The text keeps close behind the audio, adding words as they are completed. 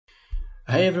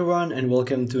Hi everyone and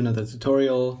welcome to another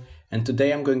tutorial, and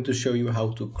today I'm going to show you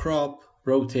how to crop,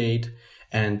 rotate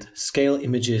and scale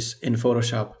images in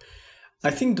Photoshop.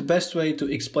 I think the best way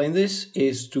to explain this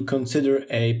is to consider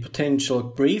a potential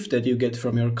brief that you get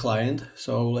from your client,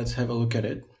 so let's have a look at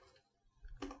it.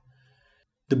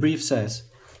 The brief says,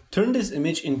 turn this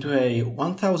image into a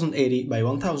 1080 by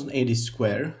 1080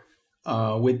 square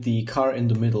with the car in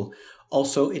the middle.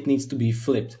 Also, it needs to be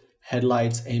flipped,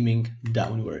 headlights aiming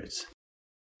downwards.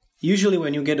 Usually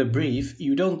when you get a brief,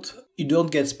 you don't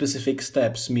get specific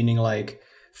steps, meaning like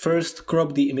first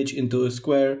crop the image into a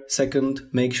square, second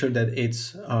make sure that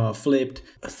it's flipped,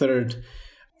 third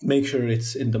make sure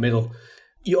it's in the middle.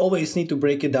 You always need to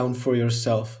break it down for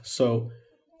yourself. So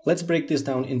let's break this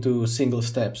down into single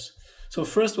steps. So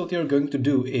first what you're going to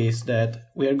do is that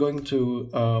we are going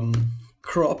to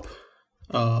crop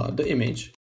the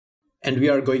image, and we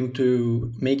are going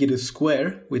to make it a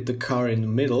square with the car in the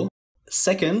middle.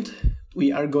 Second,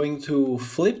 we are going to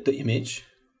flip the image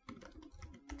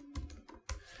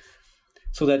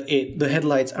so that the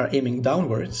headlights are aiming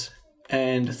downwards.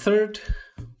 And third,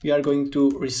 we are going to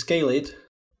rescale it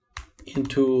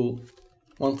into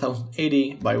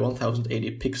 1080 by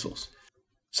 1080 pixels.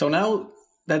 So now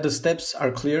that the steps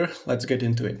are clear, let's get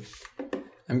into it.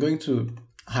 I'm going to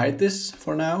hide this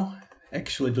for now,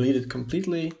 actually delete it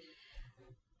completely.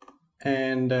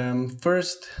 And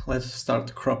first, let's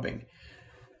start cropping.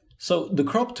 So the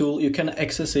crop tool, you can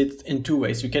access it in two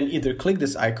ways. You can either click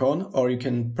this icon or you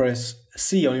can press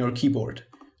C on your keyboard.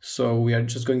 So we are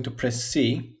just going to press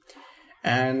C.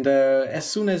 And as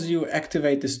soon as you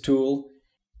activate this tool,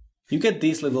 you get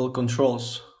these little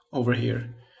controls over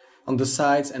here on the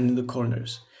sides and in the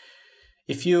corners.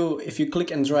 If you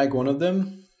click and drag one of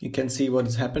them, you can see what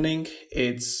is happening.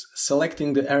 It's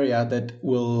selecting the area that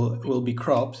will be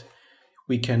cropped.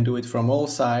 We can do it from all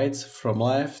sides, from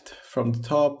left, from the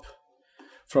top,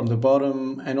 from the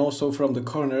bottom, and also from the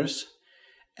corners.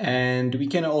 And we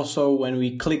can also, when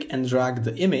we click and drag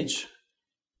the image,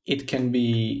 it can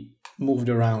be moved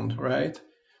around, right?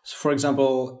 So for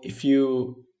example, if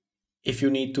you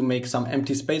need to make some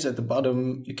empty space at the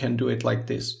bottom, you can do it like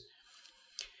this.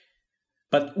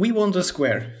 But we want a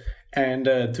square. And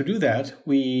to do that,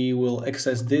 we will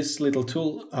access this little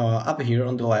tool up here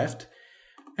on the left.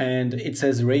 And it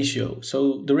says ratio.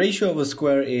 So the ratio of a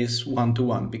square is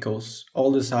 1:1 because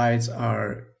all the sides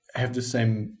have the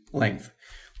same length.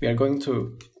 We are going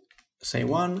to say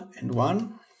 1 and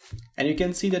 1, and you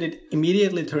can see that it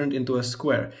immediately turned into a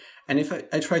square. And if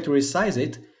I try to resize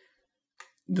it,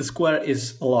 the square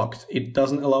is locked. It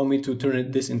doesn't allow me to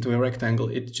turn this into a rectangle.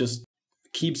 It just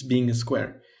keeps being a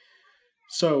square.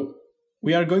 So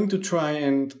we are going to try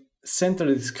and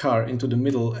center this car into the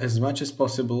middle as much as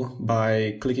possible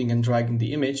by clicking and dragging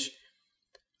the image.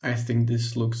 I think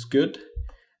this looks good.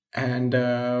 And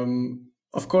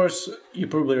of course, you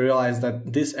probably realize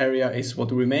that this area is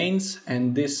what remains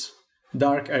and this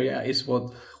dark area is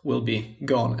what will be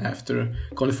gone after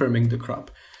confirming the crop.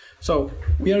 So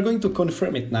we are going to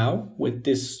confirm it now with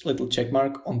this little check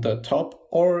mark on the top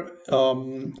or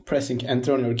pressing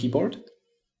enter on your keyboard.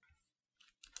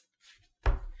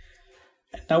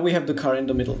 Now we have the car in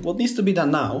the middle. What needs to be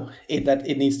done now is that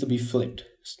it needs to be flipped.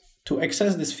 To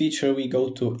access this feature, we go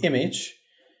to Image,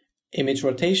 Image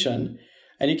Rotation,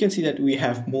 and you can see that we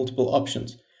have multiple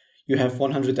options. You have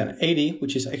 180,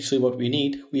 which is actually what we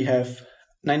need. We have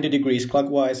 90 degrees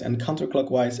clockwise and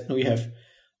counterclockwise, and we have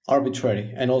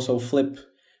Arbitrary and also Flip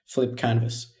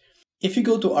Canvas. If you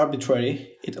go to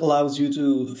Arbitrary, it allows you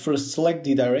to first select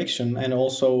the direction and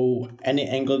also any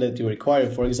angle that you require.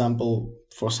 For example,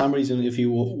 for some reason, if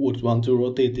you would want to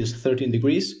rotate this 13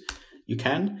 degrees, you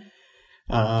can,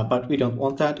 but we don't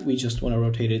want that. We just want to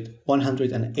rotate it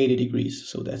 180 degrees.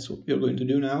 So that's what we're going to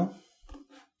do now.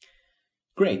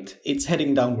 Great, it's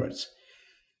heading downwards.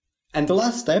 And the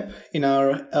last step in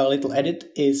our little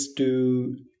edit is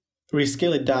to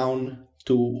rescale it down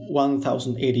to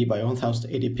 1080 by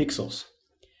 1080 pixels.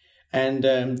 And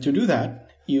to do that,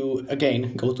 you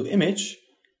again go to Image,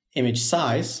 Image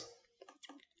Size,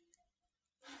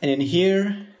 and in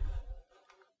here,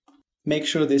 make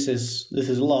sure this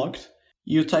is locked.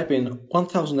 You type in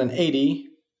 1080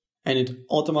 and it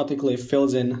automatically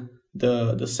fills in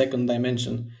the second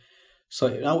dimension. So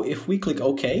now if we click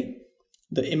OK,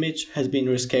 the image has been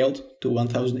rescaled to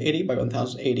 1080 by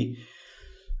 1080.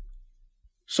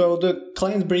 So the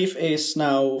client brief is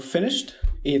now finished.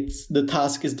 The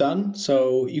task is done.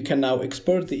 So you can now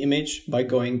export the image by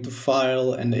going to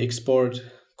File and Export,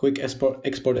 Quick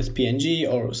Export as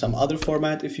PNG or some other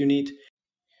format if you need.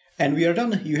 And we are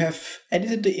done. You have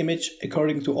edited the image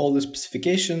according to all the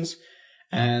specifications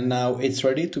and now it's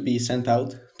ready to be sent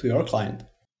out to your client.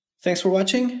 Thanks for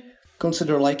watching.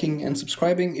 Consider liking and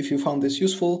subscribing if you found this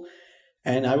useful,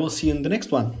 and I will see you in the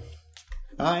next one.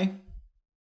 Bye!